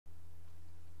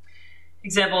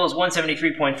Example is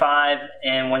 173.5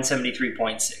 and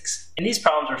 173.6. In these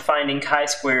problems, we're finding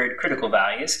chi-squared critical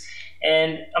values.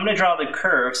 And I'm going to draw the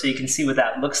curve so you can see what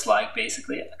that looks like,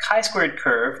 basically. A chi-squared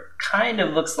curve kind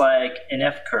of looks like an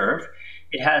F curve.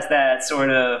 It has that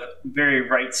sort of very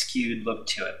right-skewed look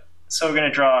to it. So we're going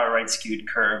to draw a right-skewed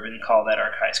curve and call that our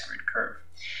chi-squared curve.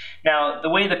 Now, the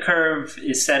way the curve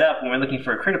is set up when we're looking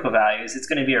for critical values, it's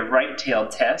going to be a right-tailed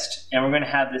test, and we're going to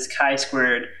have this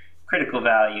chi-squared critical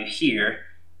value here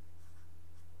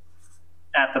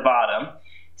at the bottom,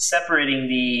 separating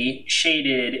the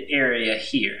shaded area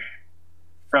here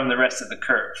from the rest of the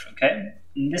curve, okay?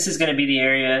 And this is going to be the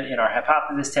area in our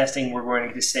hypothesis testing. We're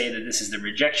going to say that this is the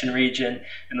rejection region,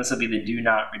 and this will be the do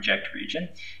not reject region.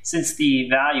 Since the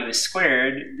value is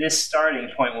squared, this starting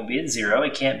point will be at 0.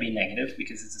 It can't be negative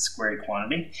because it's a squared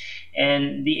quantity.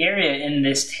 And the area in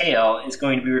this tail is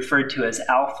going to be referred to as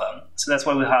alpha. So that's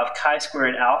why we have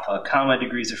chi-squared alpha, comma,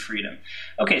 degrees of freedom.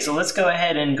 Okay, so let's go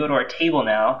ahead and go to our table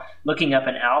now, looking up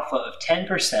an alpha of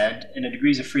 10% and a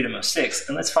degrees of freedom of 6,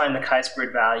 and let's find the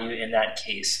chi-squared value in that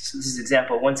case. So this is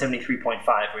example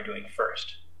 173.5 we're doing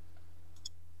first.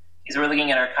 Okay, so we're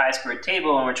looking at our chi-squared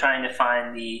table, and we're trying to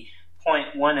find the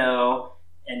 0.10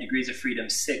 and degrees of freedom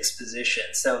 6 position.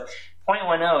 So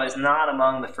 0.10 is not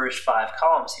among the first 5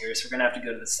 columns here, so we're going to have to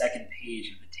go to the second page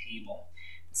of the table.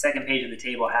 The second page of the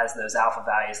table has those alpha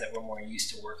values that we're more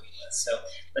used to working with. So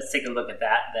let's take a look at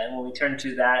that then. When we turn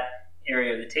to that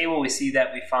area of the table, we see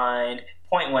that we find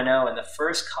 0.10 in the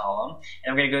first column,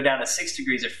 and we're going to go down to 6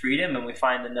 degrees of freedom, and we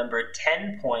find the number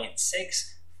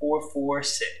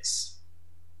 10.6446.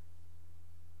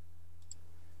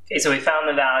 Okay, so we found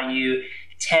the value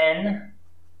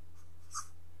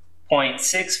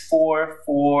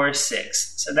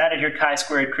 10.6446. So that is your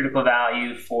chi-squared critical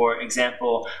value for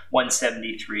example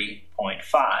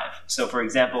 173.5. So for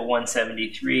example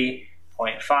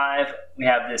 173.5, we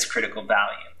have this critical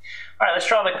value. All right, let's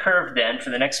draw the curve then for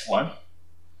the next one.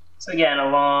 So again, a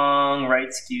long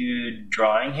right skewed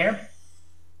drawing here.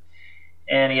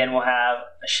 And again, we'll have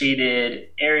a shaded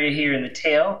area here in the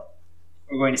tail.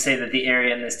 We're going to say that the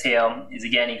area in this tail is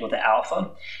again equal to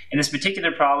alpha. In this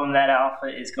particular problem, that alpha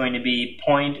is going to be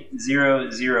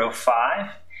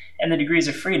 0.005, and the degrees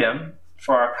of freedom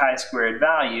for our chi-squared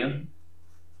value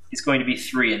is going to be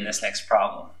 3 in this next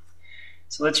problem.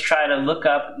 So let's try to look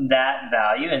up that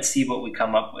value and see what we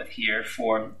come up with here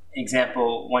for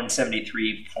example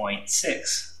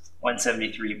 173.6.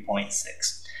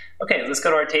 173.6. Okay, let's go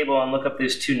to our table and look up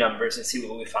those two numbers and see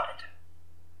what we find.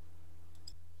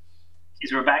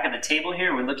 So we're back at the table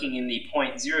here. We're looking in the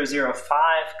 0.005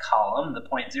 column. The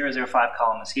 0.005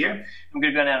 column is here. We're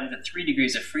going to go down to 3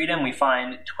 degrees of freedom. We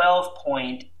find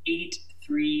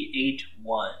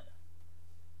 12.8381.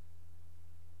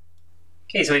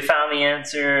 Okay, so we found the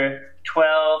answer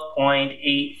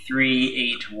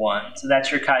 12.8381. So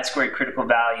that's your chi-squared critical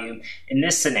value in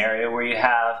this scenario where you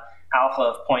have alpha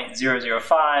of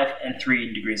 0.005 and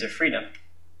 3 degrees of freedom.